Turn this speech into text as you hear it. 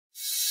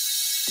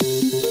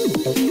Hello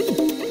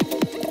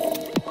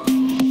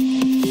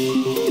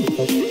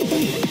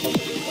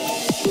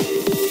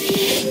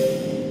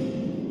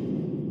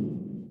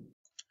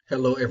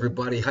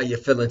everybody, how you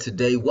feeling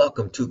today?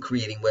 Welcome to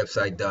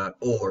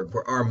creatingwebsite.org,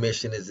 where our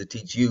mission is to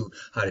teach you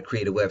how to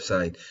create a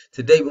website.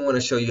 Today we want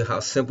to show you how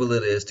simple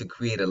it is to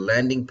create a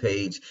landing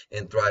page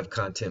in Thrive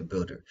Content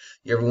Builder.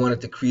 You ever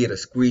wanted to create a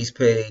squeeze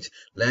page,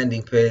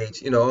 landing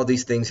page, all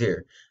these things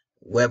here.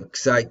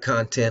 Website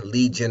content,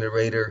 lead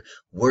generator,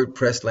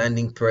 WordPress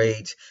landing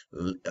page,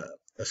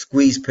 a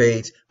squeeze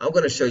page. I'm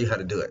going to show you how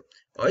to do it.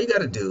 All you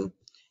got to do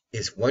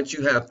is once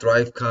you have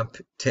Thrive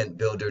Content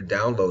Builder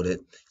downloaded,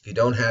 if you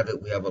don't have it,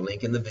 we have a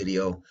link in the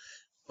video.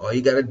 All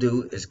you got to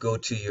do is go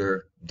to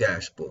your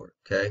dashboard,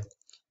 okay? Let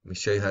me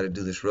show you how to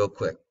do this real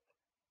quick.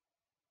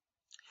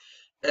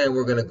 And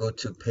we're going to go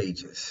to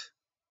Pages.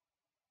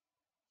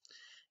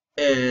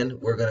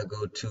 And we're going to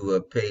go to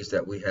a page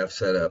that we have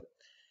set up.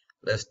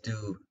 Let's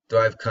do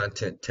Thrive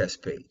Content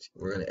Test Page.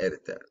 We're going to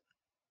edit that.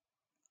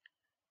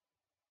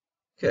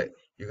 Okay,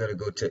 you're going to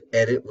go to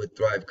Edit with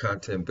Thrive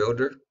Content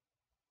Builder.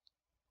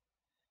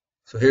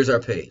 So here's our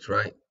page,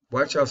 right?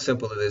 Watch how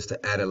simple it is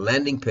to add a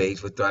landing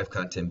page with Thrive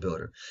Content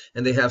Builder.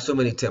 And they have so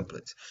many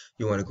templates.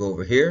 You want to go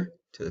over here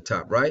to the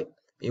top right.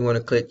 You want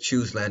to click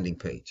Choose Landing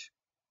Page.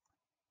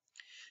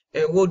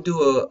 And we'll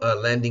do a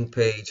landing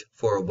page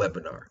for a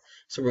webinar.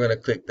 So we're going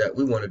to click that.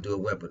 We want to do a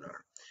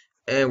webinar.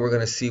 And we're going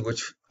to see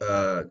which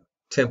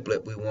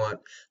template we want.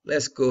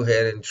 Let's go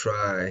ahead and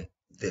try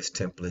this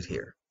template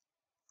here.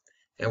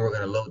 And we're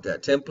going to load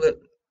that template.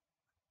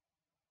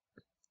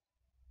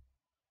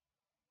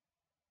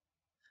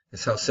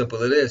 That's how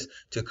simple it is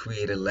to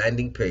create a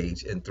landing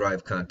page in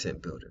Thrive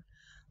Content Builder.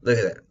 Look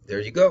at that.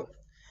 There you go.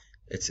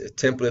 It's a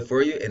template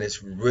for you, and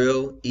it's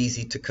real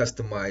easy to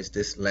customize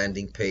this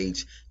landing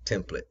page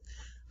template.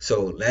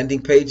 So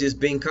landing pages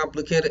being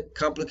complicated,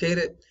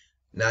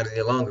 not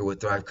any longer with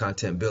Thrive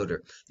Content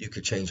Builder. You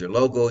could change your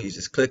logo. You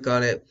just click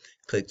on it,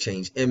 click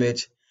Change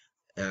Image,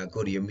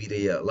 go to your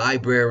media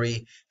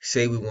library.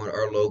 Say we want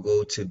our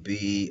logo to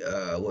be,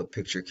 what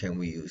picture can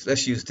we use?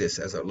 Let's use this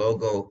as our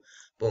logo.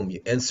 Boom,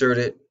 you insert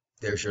it.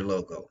 There's your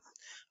logo.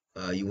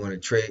 You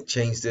want to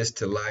change this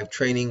to live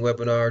training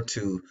webinar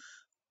to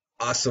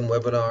awesome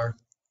webinar.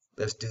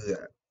 Let's do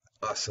that.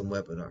 Awesome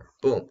webinar.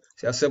 Boom.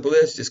 See how simple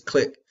it is? Just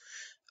click.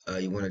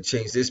 You want to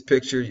change this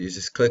picture. You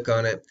just click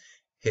on it.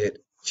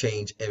 Hit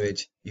change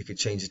image. You can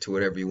change it to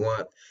whatever you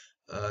want.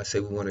 Say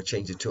we want to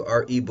change it to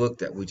our ebook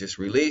that we just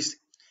released.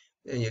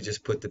 And you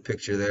just put the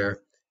picture there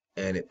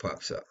and it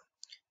pops up.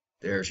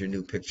 There's your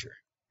new picture.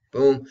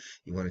 Boom.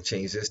 You want to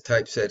change this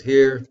typeset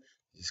here.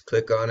 Just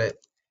click on it.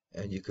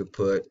 And you could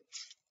put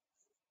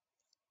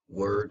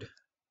WordPress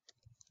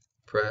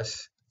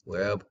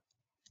web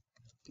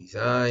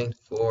design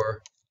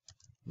for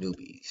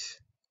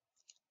newbies.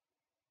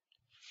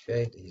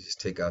 Okay, you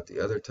just take out the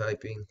other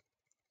typing.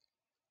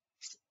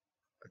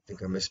 I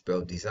think I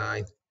misspelled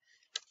design.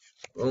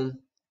 Boom.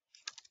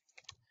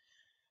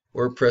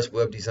 WordPress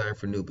web design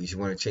for newbies. You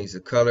want to change the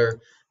color.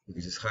 You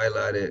can just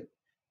highlight it.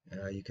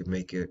 You can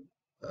make it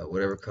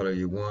whatever color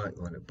you want.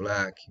 You want it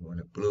black. You want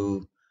it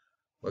blue.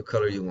 What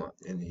color you want,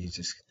 and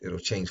it'll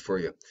change for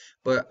you.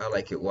 But I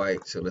like it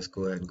white, so let's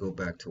go ahead and go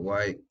back to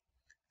white.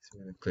 So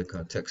I'm going to click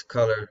on text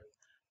color,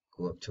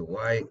 go up to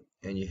white,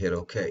 and you hit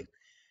OK.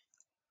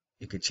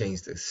 You could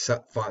change the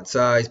font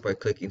size by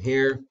clicking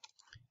here.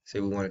 Say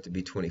we want it to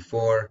be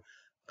 24.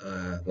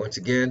 Once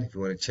again, if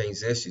you want to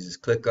change this, you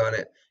just click on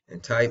it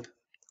and type.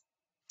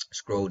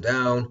 Scroll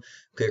down,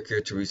 click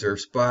here to reserve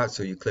spot.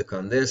 So you click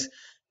on this.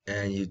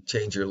 And you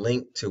change your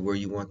link to where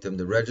you want them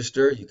to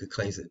register. You could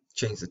change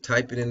the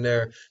typing in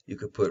there. You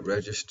could put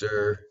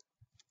register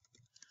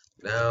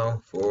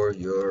now for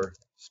your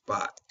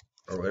spot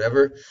or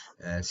whatever,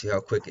 and see how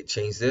quick it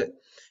changed it.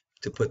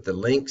 To put the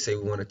link, say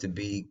we want it to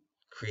be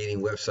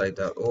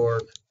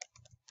creatingwebsite.org,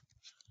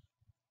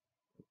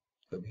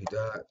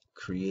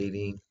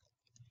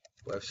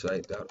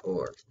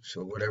 www.creatingwebsite.org.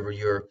 So whatever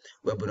your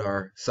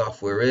webinar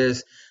software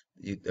is,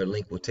 the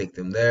link will take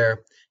them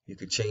there. You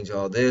could change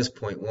all this,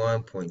 point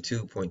 1, point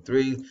 2, point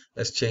 3.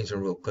 Let's change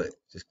them real quick.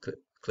 Just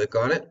click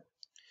on it.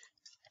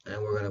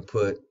 And we're going to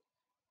put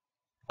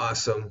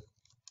awesome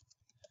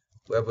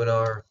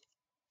webinar.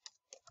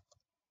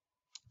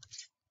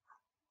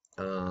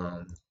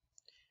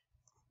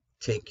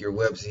 Take your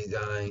web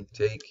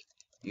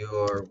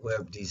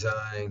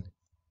design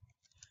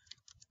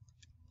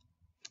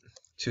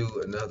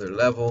to another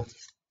level.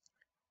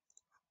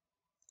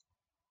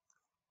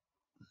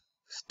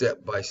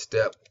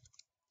 Step-by-step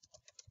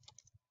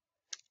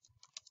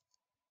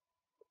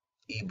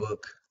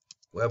ebook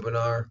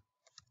webinar.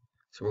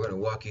 So we're going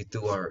to walk you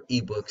through our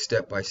ebook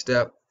step by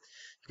step.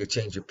 You could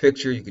change your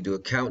picture. You could do a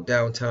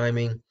countdown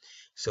timing.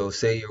 So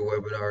say your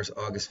webinar is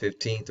August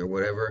 15th or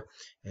whatever,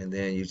 and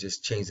then you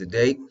just change the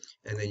date,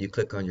 and then you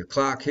click on your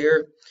clock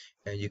here,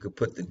 and you could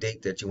put the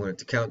date that you want it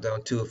to count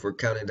down to. If we're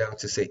counting down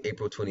to say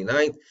April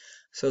 29th,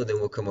 so then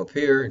we'll come up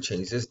here and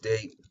change this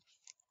date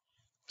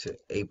to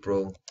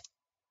April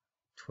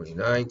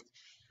 29th.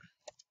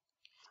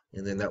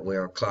 and then that way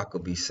our clock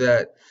will be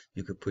set.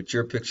 You could put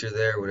your picture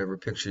there, whatever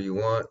picture you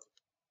want.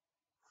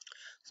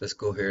 So let's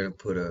go here and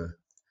put a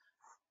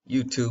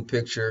YouTube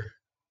picture.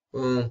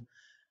 Boom.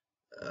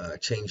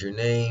 Change your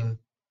name,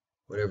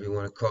 whatever you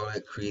want to call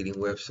it,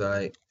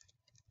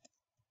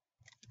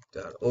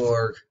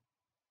 creatingwebsite.org.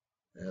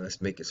 And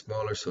let's make it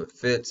smaller so it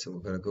fits. So we're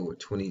going to go with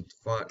 20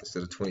 font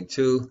instead of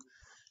 22.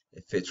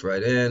 It fits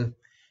right in.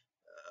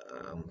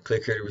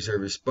 Click here to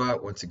reserve your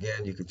spot. Once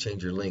again, you can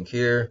change your link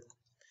here.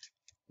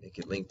 Make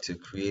it link to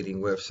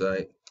creating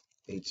website,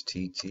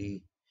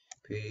 http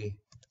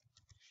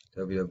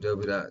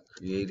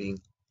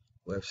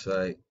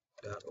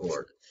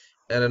www.creatingwebsite.org.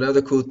 And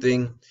another cool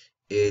thing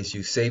is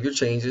you save your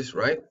changes,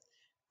 right?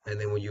 And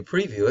then when you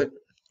preview it,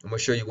 I'm going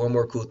to show you one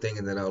more cool thing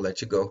and then I'll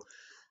let you go.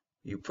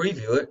 You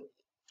preview it,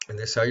 and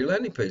this is how your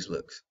landing page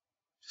looks.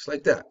 Just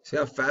like that. See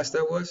how fast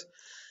that was?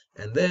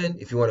 And then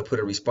if you want to put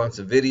a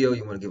responsive video,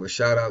 you want to give a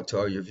shout out to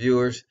all your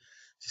viewers,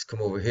 just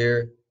come over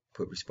here,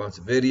 put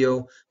responsive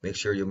video, make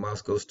sure your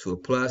mouse goes to a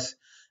plus,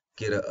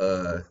 get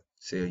a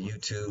say a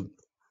YouTube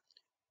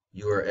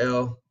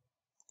URL.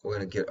 We're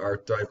going to get our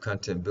Thrive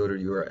Content Builder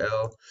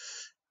URL,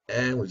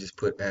 and we'll just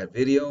put add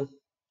video.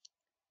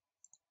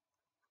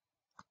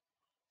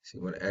 So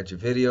you want to add your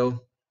video.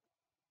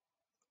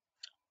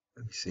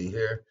 Let me see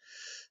here.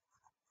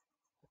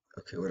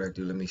 Okay, what I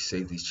do, let me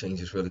save these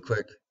changes really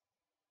quick.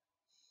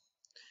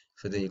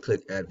 So then you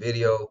click add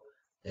video,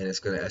 and it's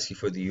going to ask you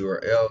for the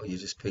URL. You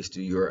just paste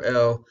the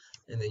URL,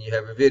 and then you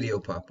have a video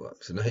pop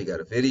up. So now you got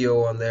a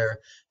video on there.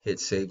 Hit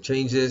save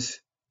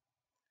changes,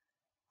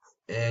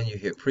 and you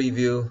hit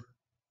preview.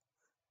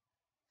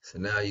 So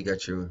now you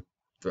got your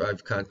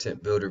Thrive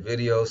Content Builder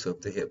video. So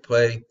if they hit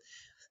play,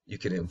 you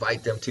can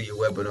invite them to your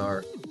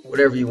webinar.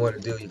 Whatever you want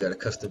to do, you got a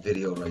custom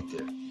video right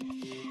there.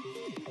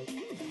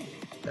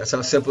 That's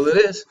how simple it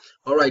is.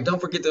 All right, don't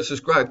forget to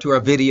subscribe to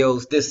our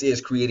videos. This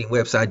is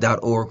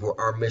creatingwebsite.org, where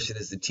our mission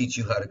is to teach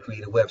you how to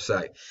create a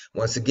website.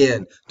 Once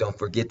again, don't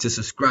forget to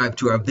subscribe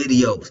to our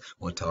videos.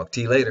 We'll talk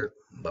to you later.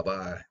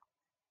 Bye-bye.